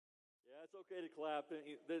It's okay to clap.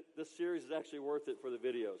 This series is actually worth it for the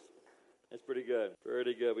videos. It's pretty good.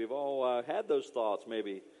 Pretty good. We've all had those thoughts,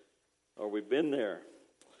 maybe, or we've been there.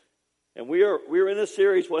 And we're in this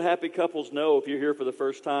series, What Happy Couples Know. If you're here for the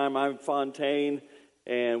first time, I'm Fontaine,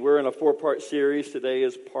 and we're in a 4-part series. Today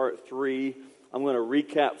is part 3. I'm going to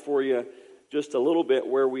recap for you just a little bit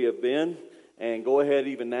where we have been, and go ahead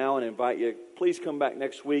even now and invite you. Please come back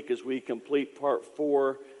next week as we complete part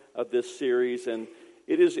 4 of this series. And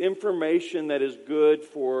it is information that is good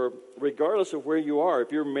for regardless of where you are.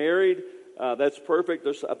 If you're married, that's perfect.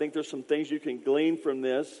 I think there's some things you can glean from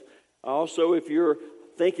this. Also, if you're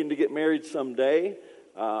thinking to get married someday,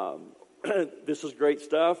 this is great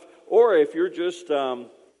stuff. Or if you're just,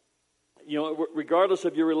 regardless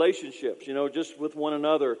of your relationships, just with one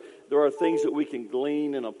another, there are things that we can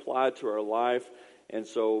glean and apply to our life. And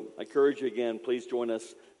so I encourage you again, please join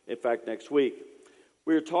us, in fact, next week.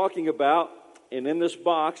 We're talking about, and in this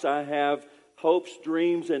box I have hopes,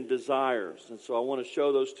 dreams, and desires. And so I want to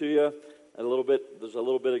show those to you a little bit. There's a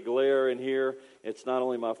little bit of glare in here. It's not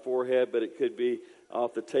only my forehead, but it could be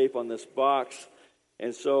off the tape on this box.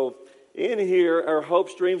 And so in here are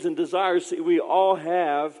hopes, dreams, and desires. See, we all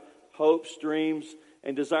have hopes, dreams,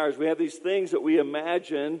 and desires. We have these things that we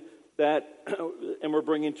imagine that, and we're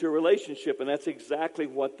bringing to a relationship. And that's exactly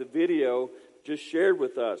what the video just shared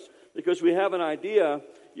with us. Because we have an idea,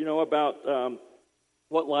 about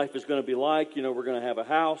what life is going to be like. We're going to have a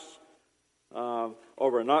house, or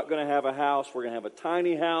we're not going to have a house. We're going to have a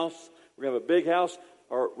tiny house. We're going to have a big house,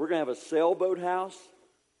 or we're going to have a sailboat house.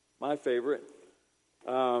 My favorite.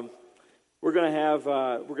 We're going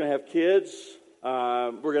to have kids.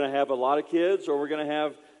 We're going to have a lot of kids, or we're going to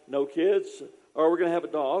have no kids, or we're going to have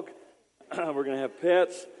a dog. We're going to have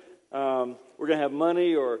pets. We're going to have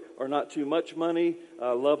money or not too much money.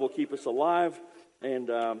 Love will keep us alive. And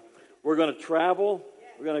we're going to travel.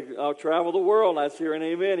 We're going to travel the world. I hear an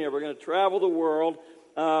amen here. We're going to travel the world,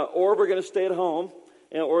 or we're going to stay at home,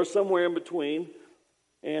 or somewhere in between.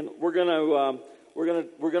 And we're going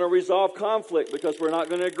to resolve conflict because we're not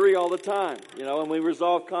going to agree all the time. When we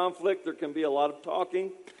resolve conflict, there can be a lot of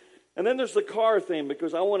talking. And then there's the car thing,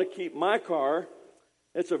 because I want to keep my car.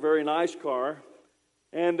 It's a very nice car.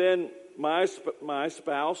 And then my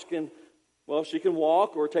spouse she can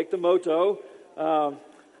walk or take the moto,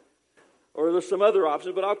 or there's some other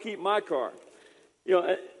options, but I'll keep my car.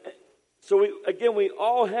 So we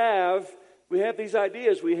all have these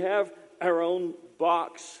ideas. We have our own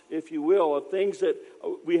box, if you will, of things that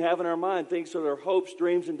we have in our mind, things that are hopes,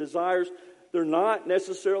 dreams, and desires. They're not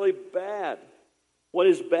necessarily bad. What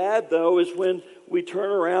is bad, though, is when we turn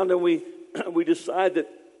around and we decide that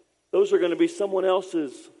those are going to be someone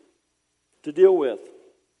else's to deal with.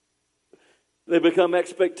 They become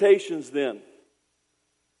expectations then.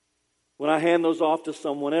 When I hand those off to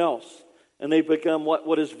someone else, and they become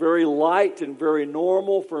what is very light and very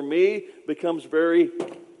normal for me becomes very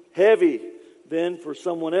heavy then for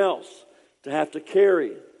someone else to have to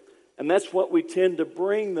carry. And that's what we tend to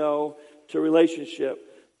bring, though, to relationship.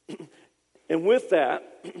 And with that,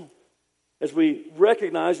 as we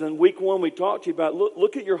recognize, in week 1 we talked to you about,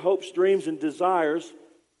 look at your hopes, dreams, and desires.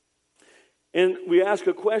 And we ask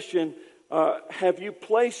a question, have you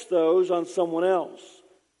placed those on someone else?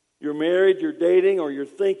 You're married, you're dating, or you're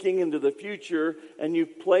thinking into the future, and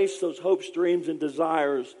you've placed those hopes, dreams, and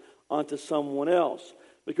desires onto someone else.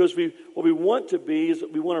 Because what we want to be is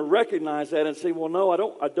we want to recognize that and say, well, no, I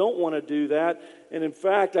don't want to do that. And in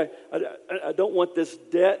fact, I don't want this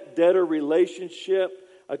debtor relationship.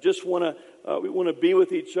 I just want to we want to be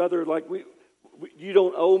with each other like you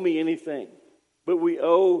don't owe me anything, but we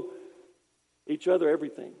owe each other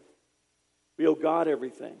everything. We owe God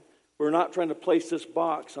everything. We're not trying to place this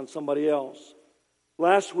box on somebody else.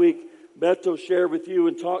 Last week, Beto shared with you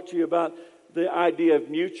and talked to you about the idea of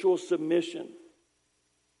mutual submission.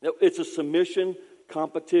 It's a submission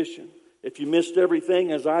competition. If you missed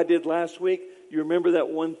everything, as I did last week, you remember that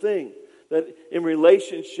one thing. That in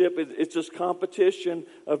relationship, it's this competition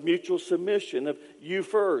of mutual submission, of you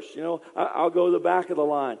first. I'll go to the back of the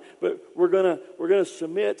line. But we're gonna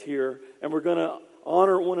submit here, and we're going to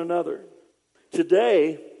honor one another.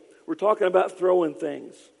 Today, we're talking about throwing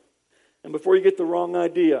things. And before you get the wrong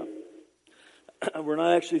idea, we're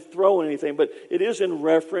not actually throwing anything, but it is in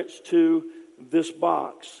reference to this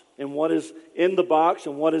box and what is in the box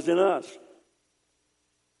and what is in us.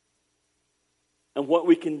 And what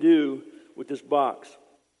we can do with this box.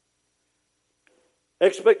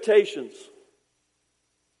 Expectations.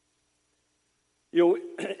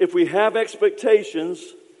 If we have expectations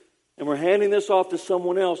and we're handing this off to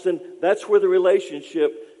someone else, then that's where the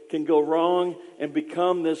relationship can go wrong and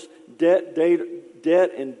become this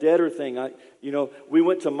debt and debtor thing. We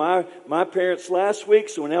went to my parents last week,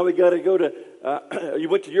 so now we got to go to. You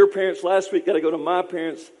went to your parents last week, got to go to my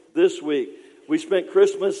parents this week. We spent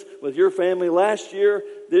Christmas with your family last year.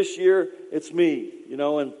 This year, it's me,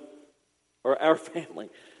 or our family.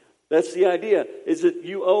 That's the idea, is that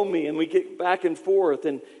you owe me, and we get back and forth,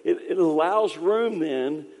 and it allows room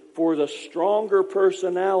then for the stronger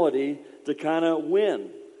personality to kind of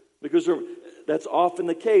win. Because that's often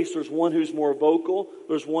the case. There's one who's more vocal,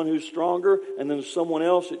 there's one who's stronger, and then there's someone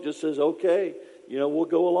else that just says, okay, we'll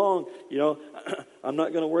go along. I'm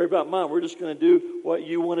not going to worry about mine. We're just going to do what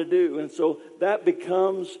you want to do. And so that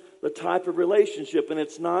becomes the type of relationship, and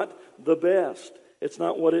it's not the best. It's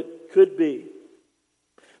not what it could be.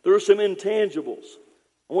 There are some intangibles.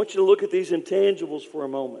 I want you to look at these intangibles for a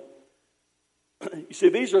moment. You see,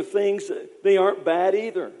 these are things, they aren't bad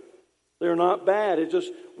either. They're not bad. It's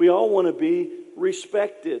just we all want to be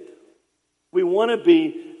respected. We want to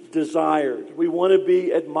be desired. We want to be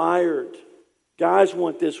admired. Guys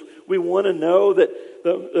want this. We want to know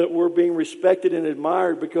that we're being respected and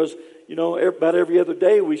admired because, about every other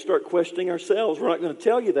day we start questioning ourselves. We're not going to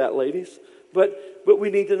tell you that, ladies. But we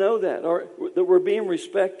need to know that we're being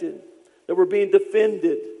respected, that we're being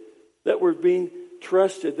defended, that we're being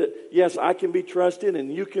trusted, that yes, I can be trusted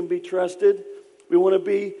and you can be trusted. We want to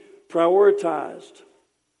be prioritized.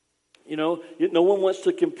 No one wants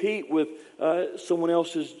to compete with someone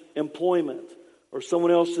else's employment or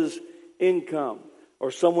someone else's income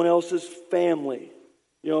or someone else's family.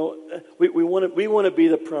 We want to be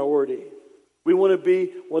the priority. We want to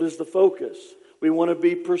be what is the focus. We want to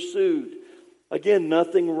be pursued. Again,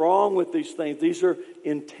 nothing wrong with these things. These are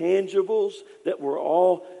intangibles that we're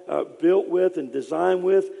all built with and designed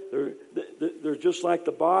with. They're just like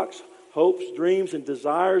the box, hopes, dreams, and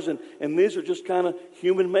desires. And these are just kind of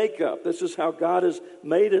human makeup. This is how God has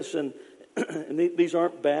made us. And these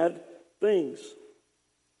aren't bad things.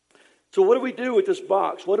 So what do we do with this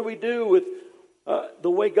box? What do we do with the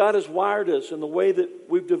way God has wired us and the way that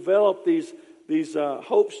we've developed these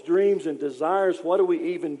hopes, dreams, and desires? What do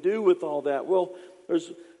we even do with all that? Well,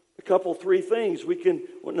 there's three things.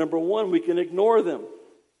 Number one, we can ignore them.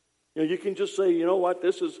 You can just say, you know what,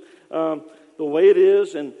 this is the way it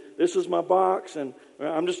is, and this is my box, and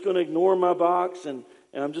I'm just going to ignore my box, and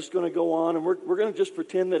I'm just going to go on, and we're going to just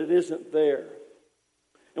pretend that it isn't there.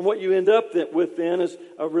 And what you end up with then is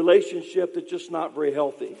a relationship that's just not very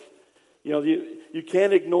healthy. You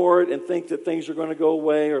can't ignore it and think that things are going to go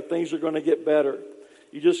away or things are going to get better.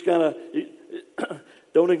 You just kind of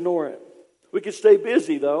don't ignore it. We can stay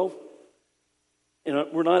busy, though.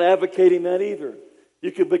 We're not advocating that either.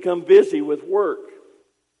 You could become busy with work.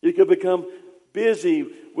 You could become busy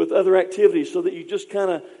with other activities so that you just kind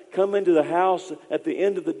of come into the house at the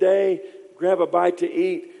end of the day, grab a bite to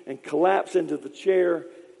eat, and collapse into the chair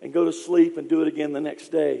and go to sleep and do it again the next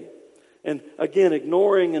day. And again,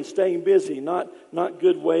 ignoring and staying busy, not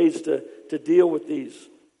good ways to deal with these.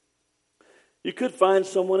 You could find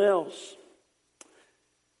someone else.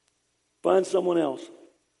 Find someone else.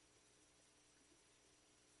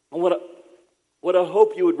 And what I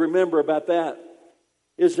hope you would remember about that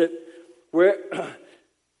is that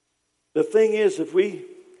the thing is, if we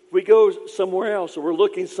go somewhere else or we're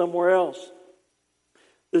looking somewhere else,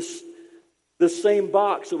 this same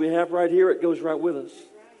box that we have right here, it goes right with us.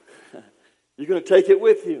 You're going to take it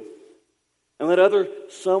with you. And that other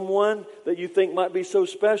someone that you think might be so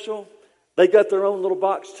special, they got their own little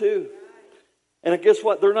box too. And guess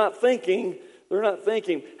what? They're not thinking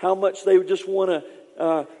how much they just want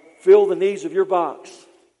to fill the needs of your box.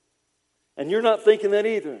 And you're not thinking that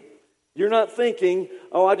either. You're not thinking,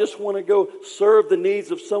 I just want to go serve the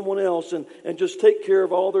needs of someone else and just take care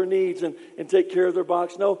of all their needs and take care of their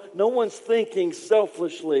box. No one's thinking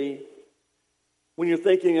selfishly when you're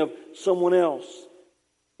thinking of someone else.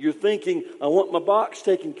 You're thinking, I want my box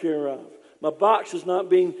taken care of. My box is not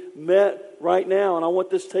being met right now, and I want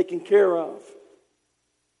this taken care of.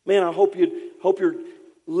 Man, I hope you're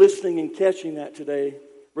listening and catching that today,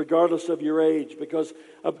 regardless of your age, because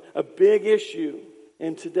a big issue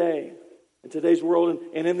in today's world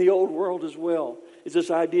and in the old world as well is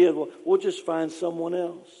this idea of, we'll just find someone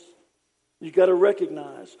else. You've got to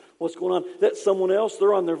recognize what's going on. That someone else,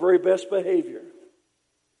 they're on their very best behavior.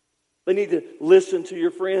 They need to listen to your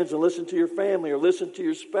friends and listen to your family or listen to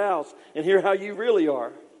your spouse and hear how you really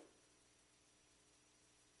are.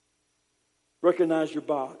 Recognize your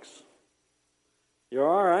box. You're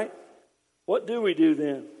all right. What do we do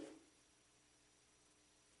then?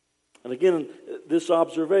 And again, this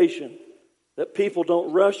observation that people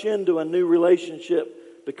don't rush into a new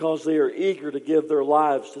relationship because they are eager to give their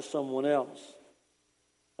lives to someone else.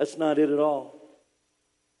 That's not it at all.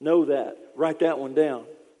 Know that. Write that one down.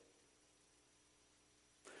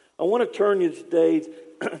 I want to turn you today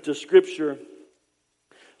to Scripture.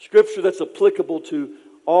 Scripture that's applicable to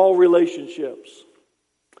all relationships.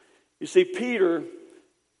 You see, Peter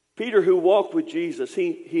who walked with Jesus,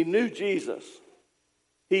 he knew Jesus.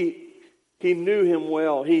 He knew him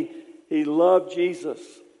well. He loved Jesus.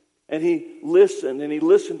 And he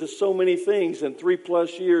listened to so many things in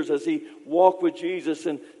 3+ years as he walked with Jesus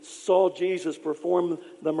and saw Jesus perform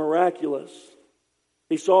the miraculous.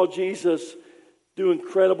 He saw Jesus do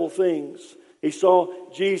incredible things. He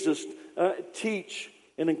saw Jesus teach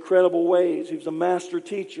in incredible ways. He was a master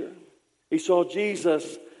teacher. He saw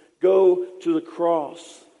Jesus go to the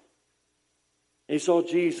cross. And he saw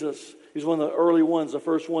Jesus. He was one of the early ones, the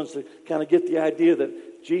first ones to kind of get the idea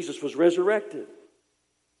that Jesus was resurrected.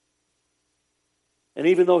 And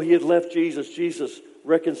even though he had left Jesus, Jesus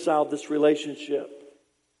reconciled this relationship.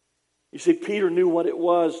 You see, Peter knew what it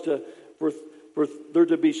was for there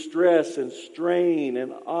to be stress and strain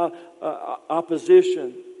and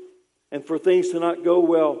opposition and for things to not go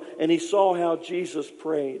well. And he saw how Jesus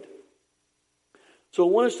prayed. So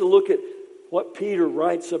I want us to look at what Peter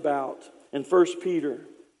writes about in 1 Peter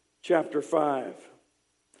chapter 5. And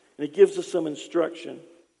he gives us some instruction.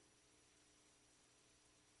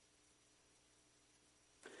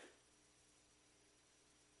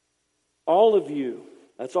 All of you,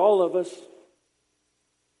 that's all of us,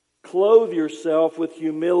 clothe yourself with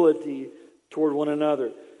humility toward one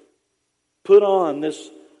another. Put on this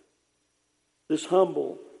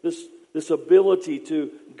humble, this ability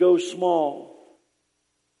to go small.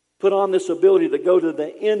 Put on this ability to go to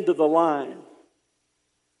the end of the line.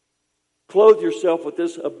 Clothe yourself with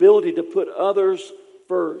this ability to put others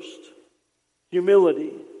first.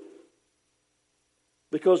 Humility.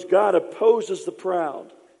 Because God opposes the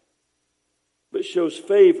proud, but shows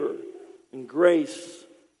favor and grace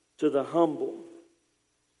to the humble.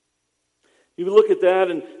 You look at that,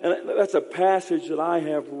 and that's a passage that I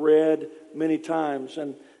have read many times.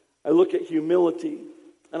 And I look at humility,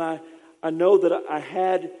 and I know that I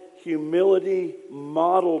had humility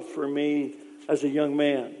modeled for me as a young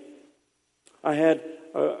man. I had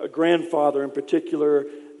a grandfather in particular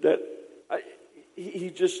that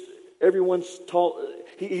everyone's taught.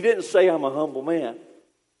 He didn't say I'm a humble man.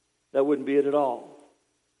 That wouldn't be it at all.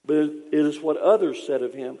 But it is what others said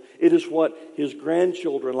of him. It is what his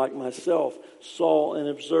grandchildren, like myself, saw and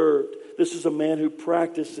observed. This is a man who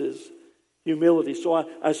practices humility. So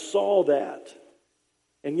I saw that.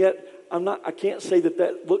 And yet, I can't say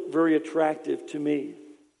that looked very attractive to me.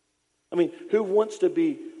 I mean, who wants to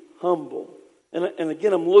be humble? And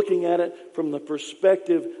again, I'm looking at it from the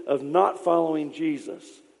perspective of not following Jesus.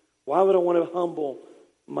 Why would I want to humble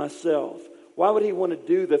myself? Why would he want to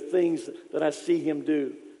do the things that I see him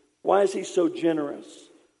do? Why is he so generous?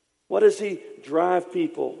 Why does he drive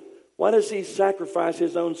people? Why does he sacrifice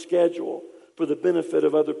his own schedule for the benefit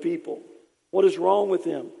of other people? What is wrong with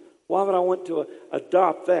him? Why would I want to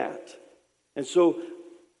adopt that? And so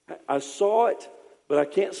I saw it, but I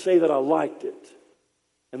can't say that I liked it.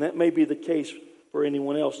 And that may be the case for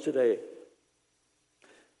anyone else today.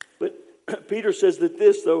 But Peter says that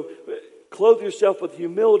this, though, clothe yourself with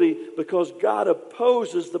humility because God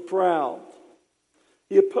opposes the proud.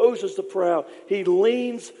 He opposes the proud. He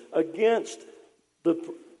leans against the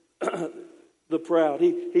proud.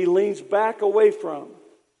 He leans back away from.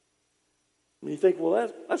 And you think, well,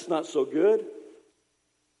 that's not so good.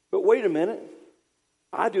 But wait a minute.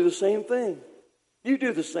 I do the same thing. You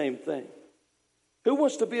do the same thing. Who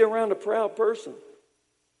wants to be around a proud person?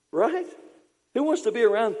 Right? Who wants to be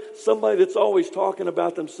around somebody that's always talking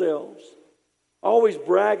about themselves? Always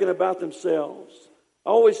bragging about themselves.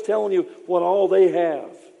 Always telling you what all they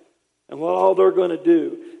have. And what all they're going to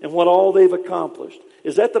do. And what all they've accomplished.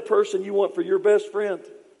 Is that the person you want for your best friend?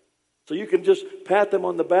 So you can just pat them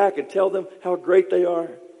on the back and tell them how great they are.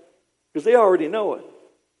 Because they already know it.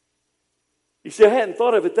 You see, I hadn't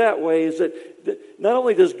thought of it that way. Is that not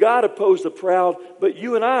only does God oppose the proud, but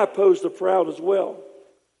you and I oppose the proud as well.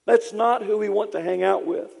 That's not who we want to hang out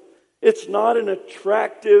with. It's not an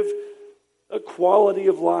attractive quality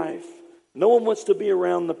of life. No one wants to be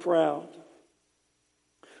around the proud.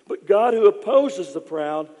 But God, who opposes the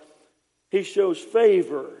proud, he shows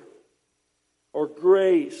favor or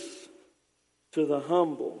grace to the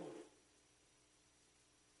humble.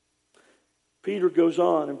 Peter goes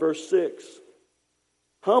on in verse 6.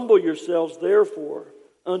 Humble yourselves, therefore,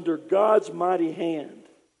 under God's mighty hand,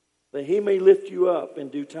 that he may lift you up in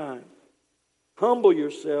due time. Humble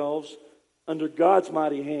yourselves under God's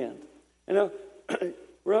mighty hand. And now,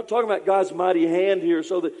 we're not talking about God's mighty hand here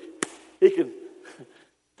so that he can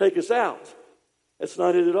take us out. That's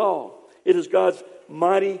not it at all. It is God's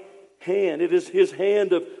mighty hand. It is His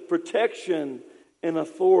hand of protection and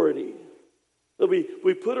authority. So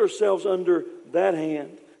we put ourselves under that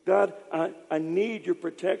hand. God, I need your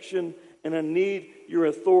protection and I need your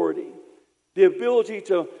authority. The ability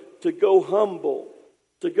to go humble,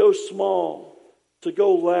 to go small, to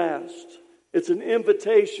go last. It's an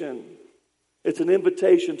invitation. It's an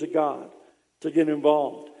invitation to God to get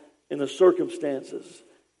involved in the circumstances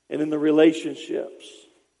and in the relationships.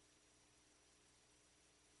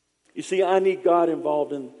 You see, I need God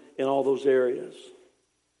involved in all those areas.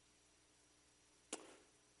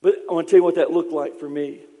 But I want to tell you what that looked like for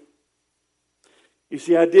me. You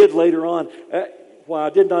see, I did later on, while I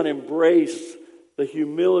did not embrace the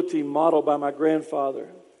humility modeled by my grandfather,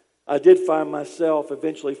 I did find myself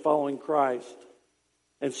eventually following Christ.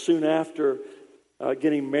 And soon after,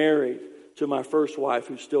 getting married to my first wife,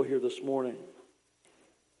 who's still here this morning.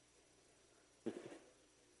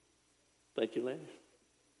 Thank you, Lynn.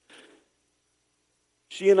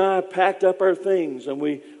 She and I packed up our things and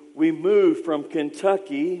we moved from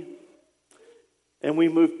Kentucky, and we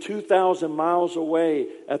moved 2,000 miles away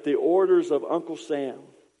at the orders of Uncle Sam,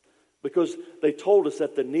 because they told us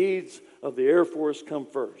that the needs of the Air Force come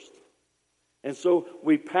first. And so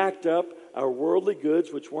we packed up our worldly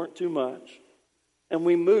goods, which weren't too much, and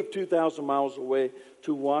we moved 2,000 miles away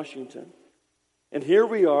to Washington. And here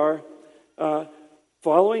we are,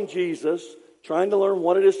 following Jesus, trying to learn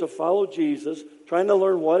what it is to follow Jesus, trying to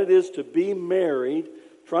learn what it is to be married,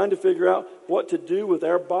 trying to figure out what to do with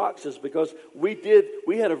our boxes, because we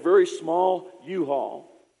had a very small U-Haul.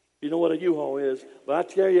 You know what a U-Haul is, but I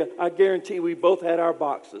tell you, I guarantee we both had our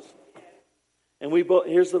boxes. And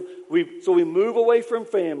so we move away from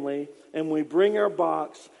family and we bring our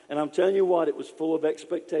box, and I'm telling you what, it was full of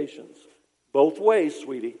expectations. Both ways,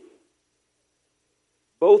 sweetie.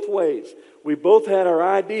 Both ways. We both had our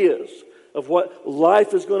ideas of what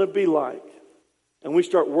life is going to be like. And we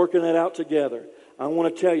start working that out together. I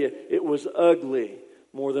want to tell you, it was ugly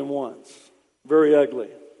more than once. Very ugly.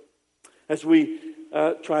 As we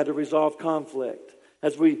tried to resolve conflict,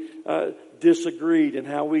 as we disagreed in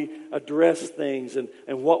how we addressed things and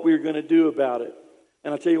what we were going to do about it.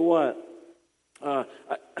 And I'll tell you what,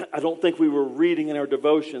 I don't think we were reading in our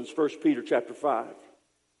devotions 1 Peter chapter 5.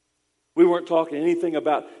 We weren't talking anything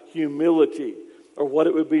about humility or what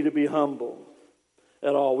it would be to be humble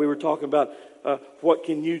at all. We were talking about what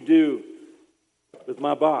can you do with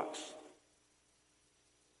my box.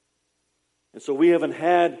 And so we haven't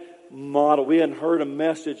had model. We hadn't heard a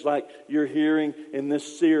message like you're hearing in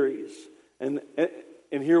this series. And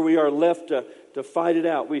here we are left to fight it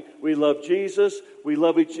out. We love Jesus. We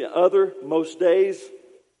love each other most days,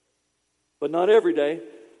 but not every day.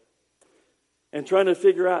 And trying to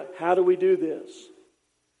figure out, how do we do this?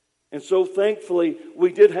 And so thankfully,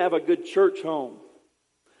 we did have a good church home.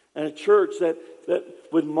 And a church that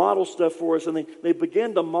would model stuff for us. And they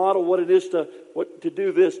began to model what it is to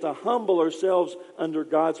do this, to humble ourselves under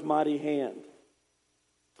God's mighty hand.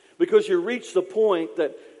 Because you reach the point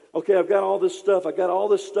that, okay, I've got all this stuff. I got all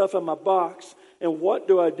this stuff in my box. And what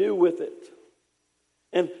do I do with it?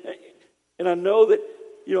 And I know that,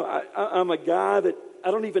 I'm a guy that I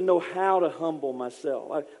don't even know how to humble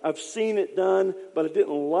myself. I've seen it done, but I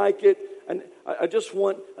didn't like it. And I just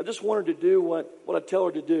want her to do what I tell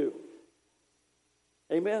her to do.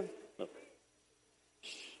 Amen?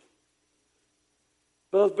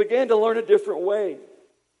 But I began to learn a different way.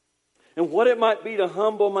 And what it might be to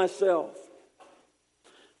humble myself.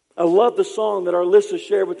 I love the song that our Alyssa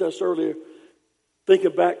shared with us earlier.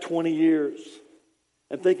 Thinking back 20 years.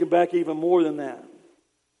 And thinking back even more than that.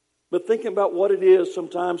 But thinking about what it is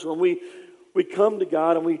sometimes when we come to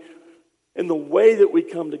God and the way that we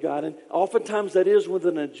come to God. And oftentimes that is with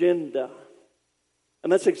an agenda.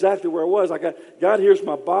 And that's exactly where I was. God, here's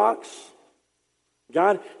my box.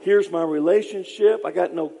 God, here's my relationship. I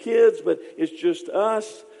got no kids, but it's just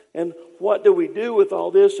us. And what do we do with all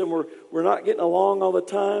this? And we're not getting along all the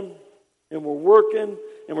time. And we're working.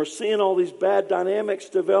 And we're seeing all these bad dynamics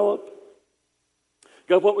develop.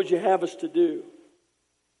 God, what would you have us to do?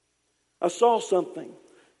 I saw something,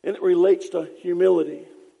 and it relates to humility.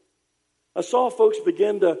 I saw folks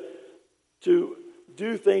begin to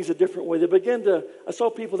do things a different way. I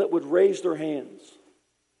saw people that would raise their hands.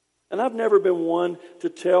 And I've never been one to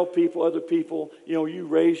tell other people, you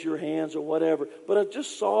raise your hands or whatever. But I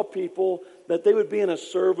just saw people that they would be in a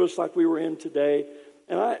service like we were in today.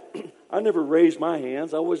 And I never raised my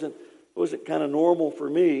hands. It wasn't kind of normal for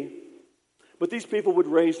me. But these people would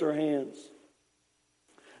raise their hands.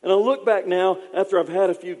 And I look back now after I've had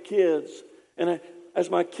a few kids, and as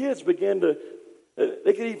my kids began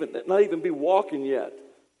They could even not even be walking yet.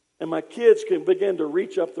 And my kids can begin to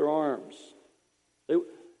reach up their arms.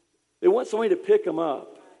 They want somebody to pick them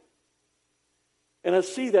up. And I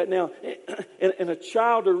see that now. And a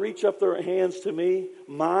child to reach up their hands to me,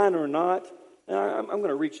 mine or not, and I'm going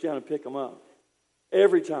to reach down and pick them up.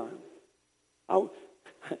 Every time. I'm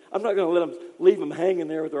not going to leave them hanging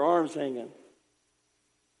there with their arms hanging.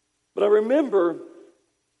 But I remember,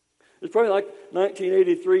 it's probably like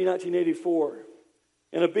 1983, 1984,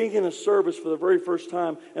 and of being in a service for the very first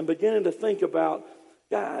time and beginning to think about,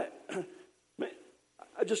 God,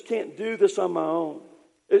 I just can't do this on my own.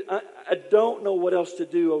 I don't know what else to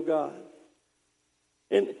do, oh God.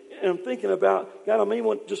 And I'm thinking about, God, I may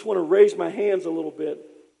just want to raise my hands a little bit.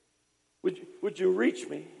 Would you reach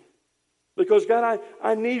me? Because, God,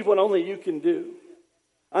 I need what only you can do.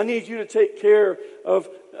 I need you to take care of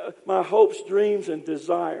my hopes, dreams, and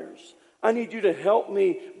desires. I need you to help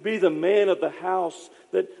me be the man of the house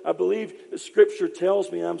that I believe the Scripture tells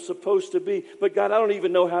me I'm supposed to be. But, God, I don't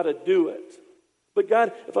even know how to do it. But,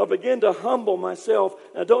 God, if I begin to humble myself,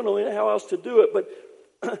 I don't know how else to do it,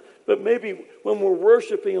 but maybe when we're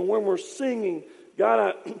worshiping and when we're singing,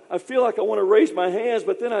 God, I feel like I want to raise my hands,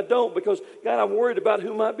 but then I don't because, God, I'm worried about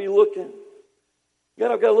who might be looking.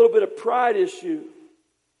 God, I've got a little bit of pride issue.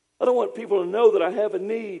 I don't want people to know that I have a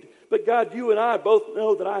need. But, God, you and I both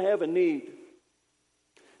know that I have a need.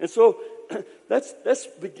 And so that's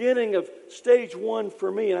beginning of stage one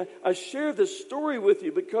for me. And I share this story with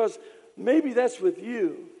you because maybe that's with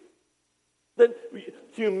you. That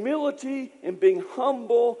humility and being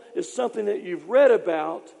humble is something that you've read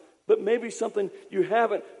about, but maybe something you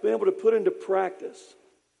haven't been able to put into practice.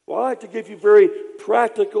 Well, I like to give you very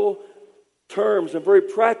practical terms and very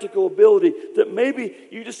practical ability that maybe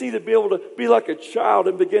you just need to be able to be like a child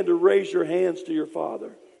and begin to raise your hands to your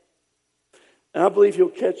Father. And I believe He'll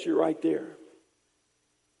catch you right there.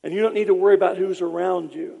 And you don't need to worry about who's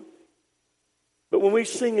around you. But when we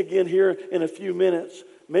sing again here in a few minutes,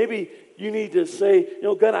 maybe you need to say,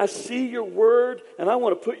 God, I see your word, and I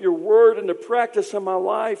want to put your word into practice in my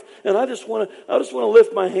life, and I just want to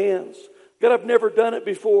lift my hands. God, I've never done it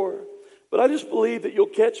before, but I just believe that you'll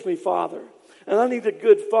catch me, Father. And I need a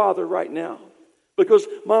good Father right now. Because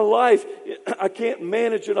my life, I can't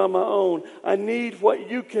manage it on my own. I need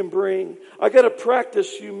what you can bring. I got to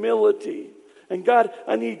practice humility. And God,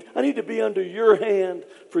 I need to be under your hand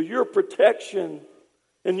for your protection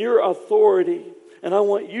and your authority. And I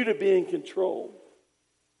want you to be in control.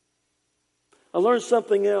 I learned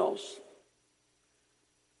something else.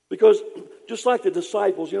 Because just like the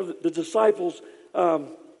disciples, the disciples,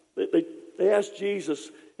 they asked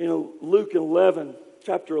Jesus, Luke 11,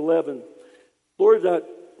 chapter 11, Lord,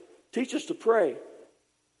 teach us to pray.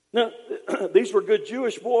 Now, these were good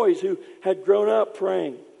Jewish boys who had grown up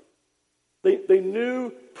praying. They knew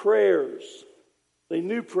prayers. They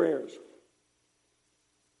knew prayers.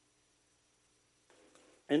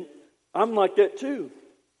 And I'm like that too.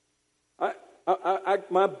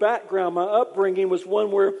 My background, my upbringing was one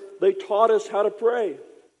where they taught us how to pray.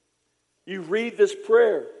 You read this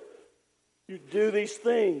prayer. You do these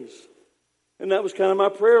things. And that was kind of my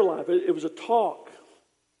prayer life. It was a talk.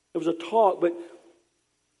 It was a talk, but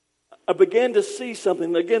I began to see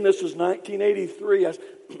something. Again, this was 1983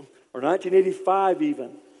 or 1985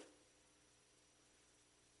 even.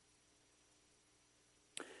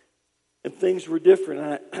 And things were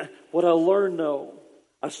different. What I learned, though,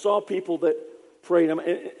 I saw people that prayed.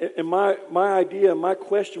 And my idea, my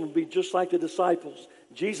question would be just like the disciples.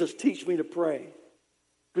 Jesus, teach me to pray.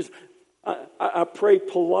 Because I pray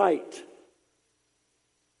polite.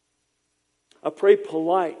 I pray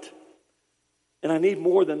polite. And I need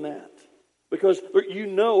more than that. Because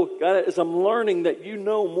God, as I'm learning that you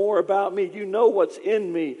know more about me, you know what's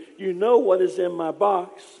in me, you know what is in my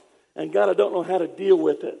box. And God, I don't know how to deal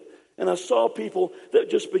with it. And I saw people that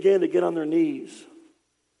just began to get on their knees.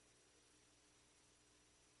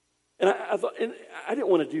 And I thought, and I didn't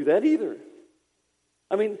want to do that either.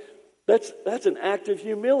 I mean, that's an act of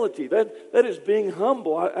humility. That is being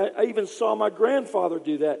humble. I even saw my grandfather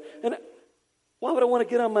do that. And why would I want to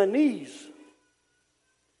get on my knees?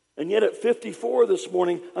 And yet at 54 this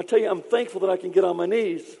morning, I tell you, I'm thankful that I can get on my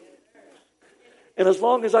knees. And as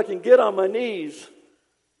long as I can get on my knees,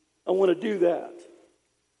 I want to do that.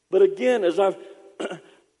 But again, as I've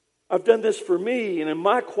done this for me and in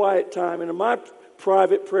my quiet time and in my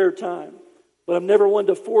private prayer time, but I've never wanted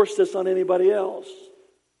to force this on anybody else.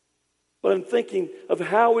 But I'm thinking of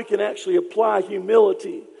how we can actually apply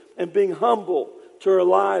humility and being humble to our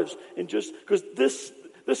lives, and just because this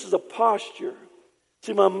is a posture.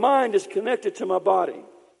 See, my mind is connected to my body,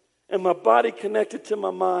 and my body connected to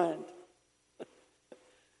my mind.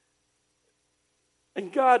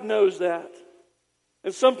 And God knows that.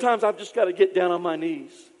 And sometimes I've just got to get down on my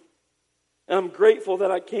knees. And I'm grateful that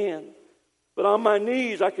I can. But on my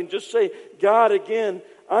knees, I can just say, God, again,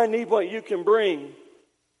 I need what you can bring.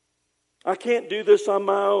 I can't do this on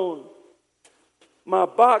my own. My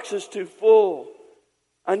box is too full.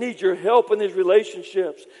 I need your help in these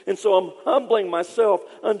relationships. And so I'm humbling myself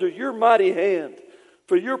under your mighty hand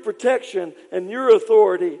for your protection and your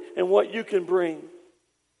authority and what you can bring.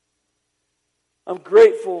 I'm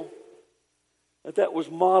grateful that was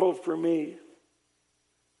modeled for me.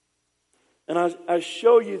 And I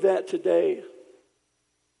show you that today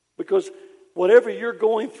because whatever you're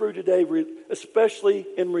going through today, especially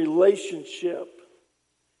in relationship,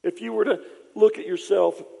 if you were to look at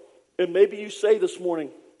yourself and maybe you say this morning,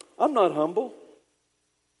 I'm not humble.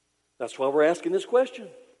 That's why we're asking this question.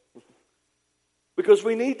 Because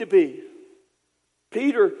we need to be.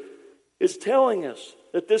 Peter is telling us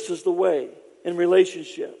that this is the way in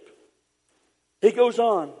relationship. He goes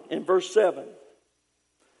on in verse 7.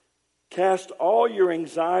 Cast all your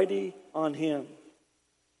anxiety on him.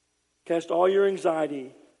 Cast all your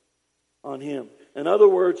anxiety on him. In other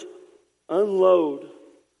words, unload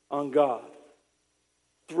on God.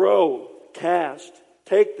 Cast,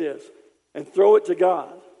 take this, and throw it to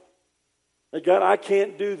God. That God, I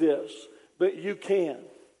can't do this, but you can.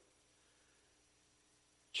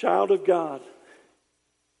 Child of God,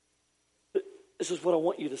 this is what I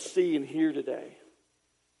want you to see and hear today.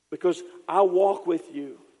 Because I walk with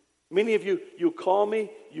you. Many of you, you call me,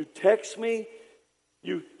 you text me,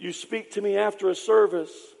 you speak to me after a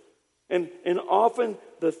service. And often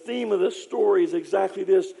the theme of this story is exactly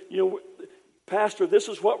this. Pastor, this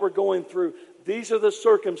is what we're going through. These are the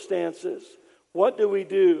circumstances. What do we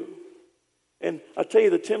do? And I tell you,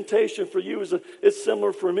 the temptation for you is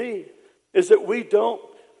similar for me. Is that we don't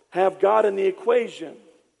have God in the equation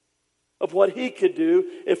of what He could do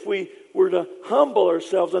if we were to humble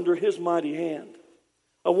ourselves under His mighty hand.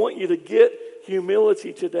 I want you to get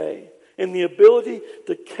humility today and the ability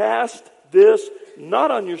to cast this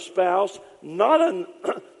not on your spouse, not on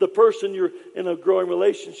the person you're in a growing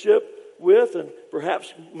relationship with and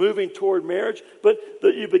perhaps moving toward marriage, but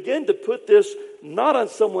that you begin to put this not on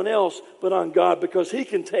someone else, but on God, because He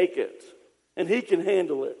can take it and He can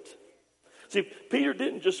handle it. See, Peter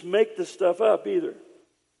didn't just make this stuff up either.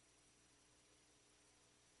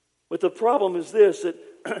 But the problem is this,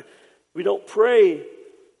 that we don't pray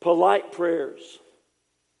polite prayers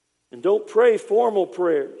and don't pray formal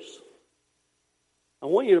prayers. I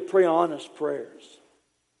want you to pray honest prayers.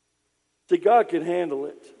 See, God can handle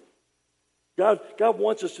it. God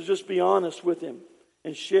wants us to just be honest with Him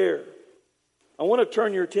and share. I want to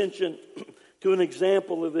turn your attention to an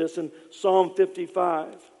example of this in Psalm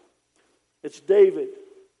 55. It's David.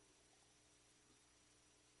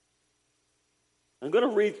 I'm going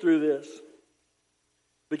to read through this,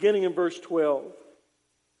 beginning in verse 12.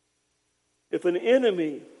 If an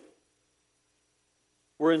enemy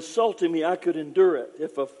were insulting me, I could endure it.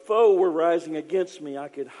 If a foe were rising against me, I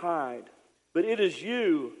could hide. But it is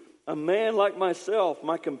you, a man like myself,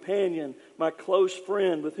 my companion, my close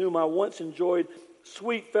friend, with whom I once enjoyed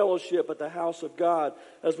sweet fellowship at the house of God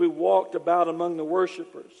as we walked about among the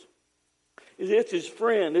worshipers. It's his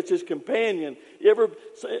friend. It's his companion. You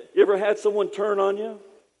ever had someone turn on you?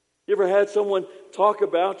 You ever had someone talk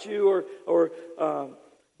about you or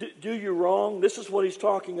do you wrong? This is what he's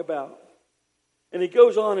talking about. And he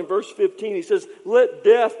goes on in verse 15. He says, let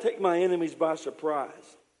death take my enemies by surprise.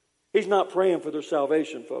 He's not praying for their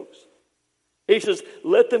salvation, folks. He says,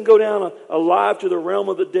 let them go down alive to the realm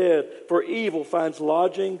of the dead, for evil finds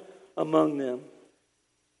lodging among them.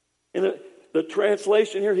 In the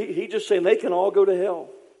translation here, he just saying they can all go to hell.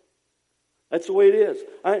 That's the way it is.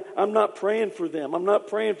 I'm not praying for them. I'm not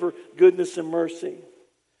praying for goodness and mercy.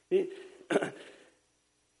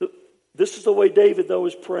 This is the way David, though,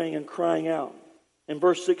 is praying and crying out. In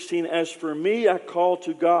verse 16, as for me, I call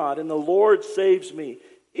to God, and the Lord saves me.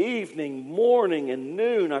 Evening, morning, and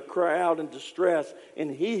noon, I cry out in distress, and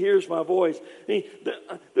He hears my voice.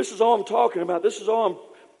 This is all I'm talking about. This is all I'm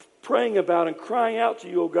praying about and crying out to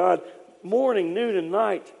you, O God, morning, noon, and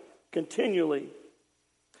night, continually.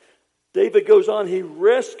 David goes on, He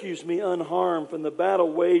rescues me unharmed from the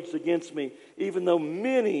battle waged against me, even though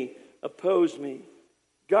many oppose me.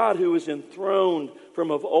 God, who is enthroned from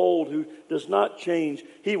of old, who does not change,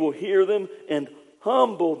 He will hear them and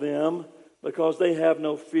humble them because they have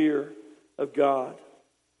no fear of God.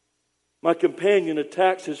 My companion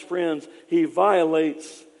attacks his friends. He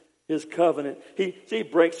violates his covenant. He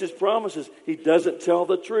breaks his promises. He doesn't tell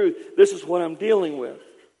the truth. This is what I'm dealing with.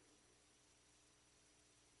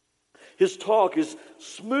 His talk is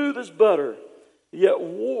smooth as butter, Yet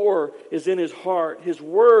war is in his heart. His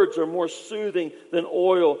words are more soothing than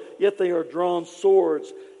oil, yet they are drawn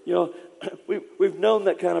swords. You know, we've known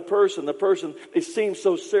that kind of person. The person, they seem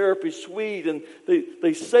so syrupy sweet, and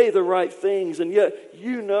they say the right things, and yet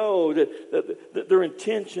you know that their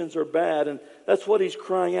intentions are bad. And that's what he's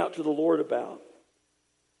crying out to the Lord about.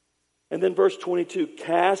 And then verse 22,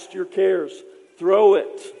 cast your cares. Throw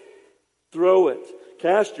it. Throw it.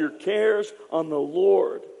 Cast your cares on the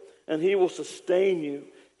Lord, and he will sustain you.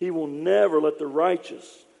 He will never let the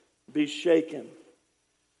righteous be shaken.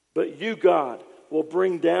 But you, God, will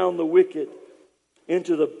bring down the wicked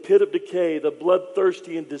into the pit of decay. The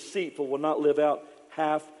bloodthirsty and deceitful will not live out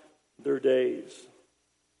half their days.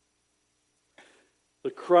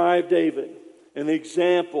 The cry of David, an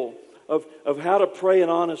example of how to pray an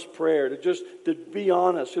honest prayer, to be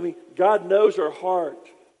honest. I mean, God knows our heart.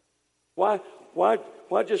 Why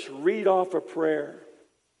just read off a prayer?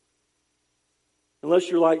 Unless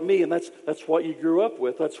you're like me, and that's what you grew up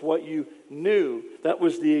with. That's what you knew. That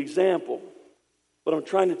was the example. But I'm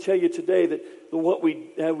trying to tell you today that the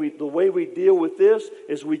way we deal with this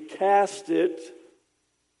is we cast it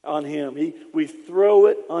on him. We throw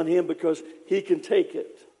it on him because he can take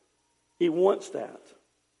it. He wants that.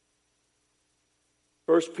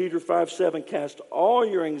 1 Peter 5:7, cast all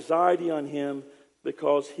your anxiety on him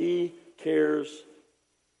because he cares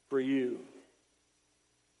for you.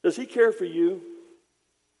 Does he care for you?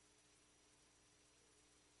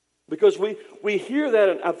 Because we hear that,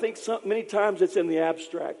 and I think many times it's in the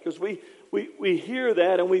abstract. Because we hear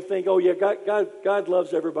that and we think, oh yeah, God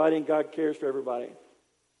loves everybody and God cares for everybody.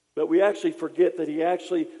 But we actually forget that he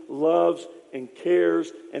actually loves and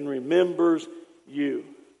cares and remembers you.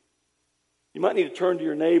 You might need to turn to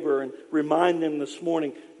your neighbor and remind them this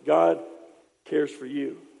morning, God cares for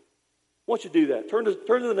you. I want you to do that. Turn to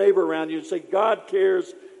the neighbor around you and say, God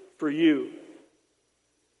cares for you.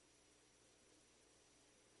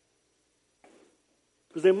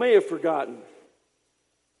 Because they may have forgotten.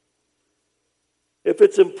 If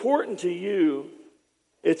it's important to you,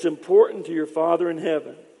 it's important to your Father in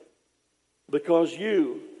heaven. Because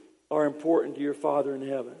you are important to your Father in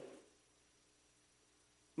heaven.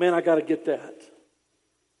 Man, I got to get that.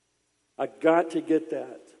 I got to get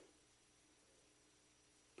that.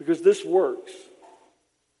 Because this works.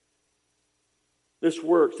 This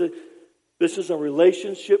works. This is a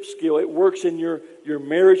relationship skill. It works in your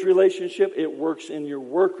marriage relationship. It works in your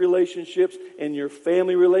work relationships, in your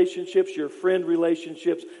family relationships, your friend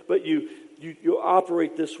relationships. But you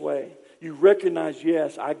operate this way. You recognize,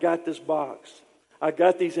 yes, I got this box. I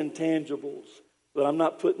got these intangibles, but I'm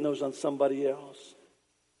not putting those on somebody else.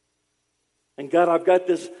 And God, I've got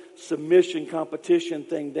this submission competition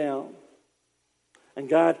thing down. And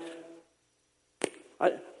God,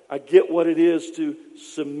 I get what it is to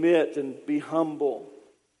submit and be humble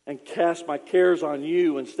and cast my cares on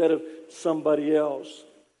you instead of somebody else.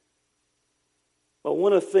 I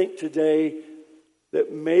want to think today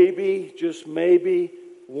that maybe, just maybe,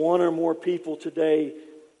 one or more people today,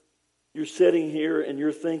 you're sitting here and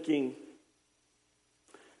you're thinking,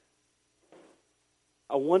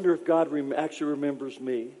 I wonder if God actually remembers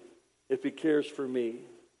me, if he cares for me.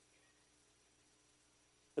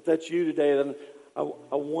 If that's you today, then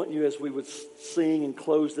I want you, as we would sing and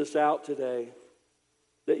close this out today,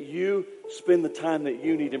 that you spend the time that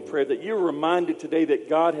you need in prayer, that you're reminded today that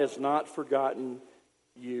God has not forgotten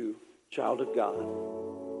you, child of God.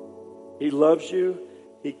 He loves you.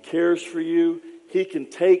 He cares for you. He can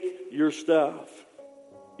take your stuff.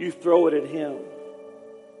 You throw it at him.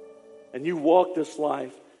 And you walk this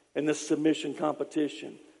life in this submission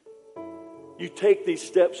competition. You take these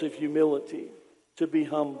steps of humility to be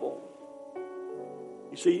humble.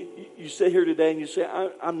 You see, you sit here today and you say,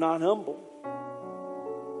 I'm not humble.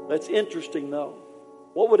 That's interesting, though.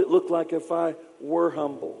 What would it look like if I were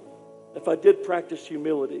humble? If I did practice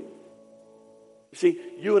humility? You see,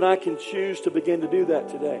 you and I can choose to begin to do that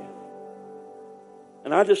today.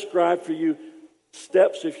 And I describe for you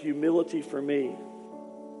steps of humility for me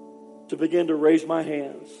to begin to raise my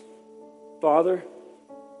hands. Father,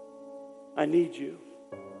 I need you.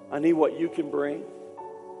 I need what you can bring.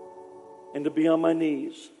 And to be on my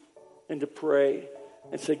knees and to pray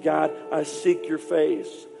and say, God, I seek your face.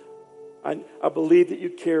 I believe that you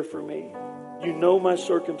care for me. You know my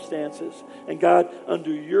circumstances. And God,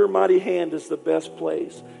 under your mighty hand is the best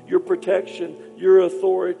place. Your protection, your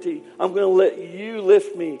authority. I'm going to let you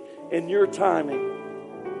lift me in your timing.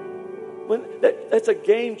 That's a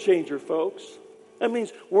game changer, folks. That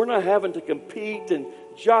means we're not having to compete and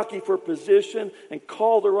jockey for position and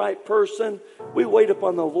call the right person. We wait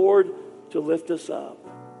upon the Lord to lift us up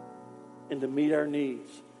and to meet our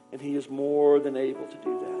needs And He is more than able to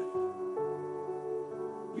do that.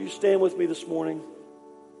 Will you stand with me this morning?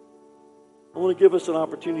 I want to give us an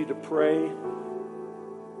opportunity to pray.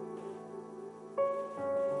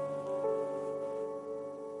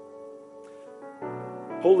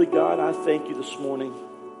 Holy God, I thank you this morning.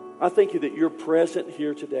 I thank you that you're present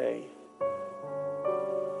here today.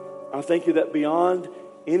 I thank you that beyond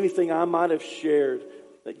anything I might have shared,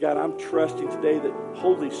 that God, I'm trusting today that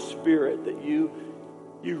Holy Spirit, that you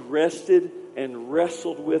rested and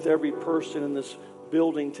wrestled with every person in this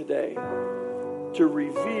building today to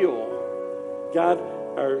reveal, God,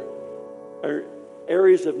 our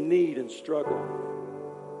areas of need and struggle,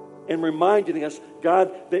 and reminding us,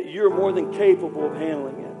 God, that you're more than capable of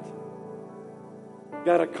handling it.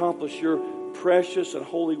 God, accomplish your precious and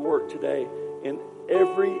holy work today in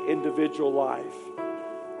every individual life.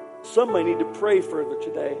 Some may need to pray further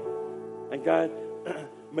today. And God,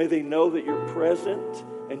 may they know that you're present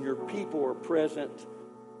and your people are present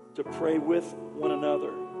to pray with one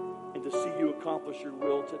another and to see you accomplish your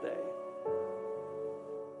will today.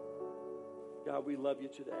 God, we love you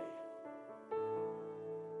today.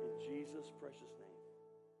 In Jesus' precious name.